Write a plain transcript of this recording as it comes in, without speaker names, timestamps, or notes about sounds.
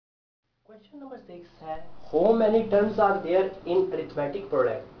Question number 6 है how many terms are there in arithmetic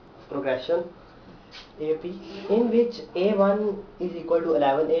progression AP in which A1 is equal to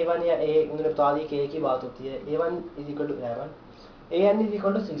 11 A1 या A उन्होंने बता दी कि A की बात होती है A1 is equal to 11 AN is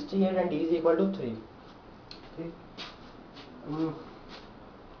equal to 68 and D is equal to 3 ठीक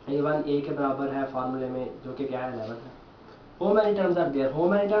A1 A के बराबर है फार्मूले में जो कि क्या है 11 है। How many terms are there how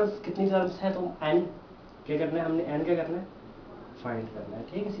many terms कितनी टर्म्स है तो N क्या करना है हमने N क्या करना है फाइंड करना है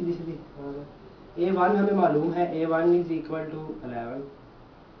ठीक है सीधी सीधी A1 हमें मालूम है A1 is equal to 11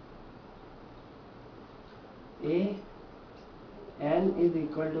 N is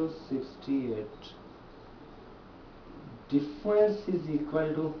equal to 68 difference is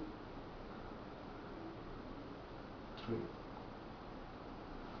equal to 3।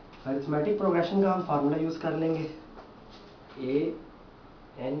 Arithmetic progression का हम फार्मूला यूज कर लेंगे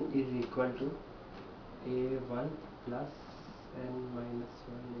N is equal to A1 plus N minus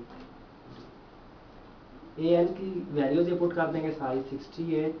 1 An की वैल्यूज ये पुट कर देंगे सारी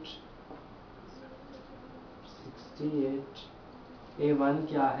 68 A1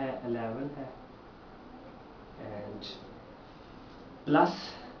 क्या है 11 है and plus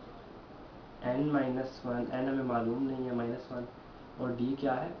N minus 1 N हमें मालूम नहीं है -1 और D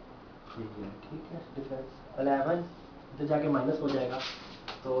क्या है 3 है ठीक है डिफरेंस 11 इधर जाके माइनस हो जाएगा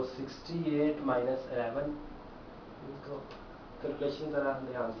तो 68 माइनस 11 इसको कैलकुलेशन ज़रा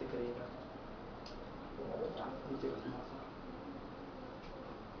ध्यान से करिएगा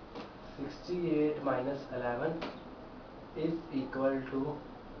 68 minus 11 is equal to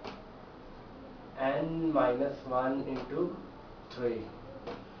N minus 1 into 3।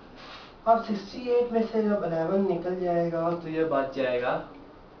 अब 68 में से जब 11 निकल जाएगा तो ये बच जाएगा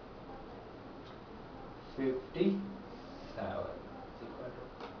 57 equal to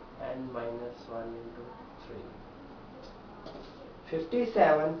N minus 1 into 3।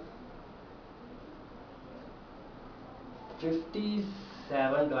 57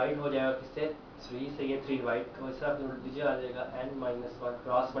 divide हो जाएगा किससे 3 से ये 3 डिवाइड तो इस तरह नीचे आ जाएगा N माइनस 1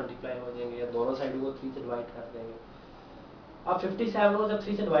 क्रॉस मल्टीप्लाई हो जाएंगे या दोनों साइड को 3 से डिवाइड कर देंगे। अब 57 को जब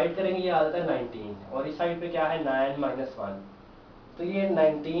 3 से डिवाइड करेंगे ये आ जाता है 19 और इस साइड पे क्या है 9 माइनस 1 तो ये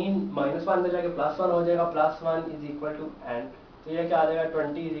 19 माइनस 1 में जाके प्लस 1 हो जाएगा plus 1 is equal to N तो ये क्या आ जाएगा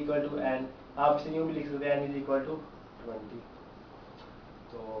 20 इज इक्वल टू N। आप इसे यूँ भी लिख सकते हैं N इज इक्वल टू 20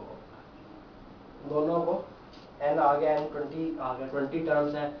 तो दोनों को N आ गया N 20 आ गया 20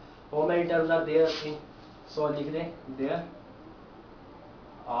 टर्म्स है how many terms are there in सो लिख दें देयर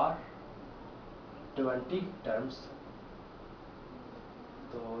आर 20 टर्म्स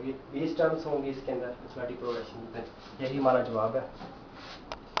तो ये 20 टर्म्स होंगे इसके अंदर अरिथमेटिक प्रोग्रेशन में यही हमारा जवाब है।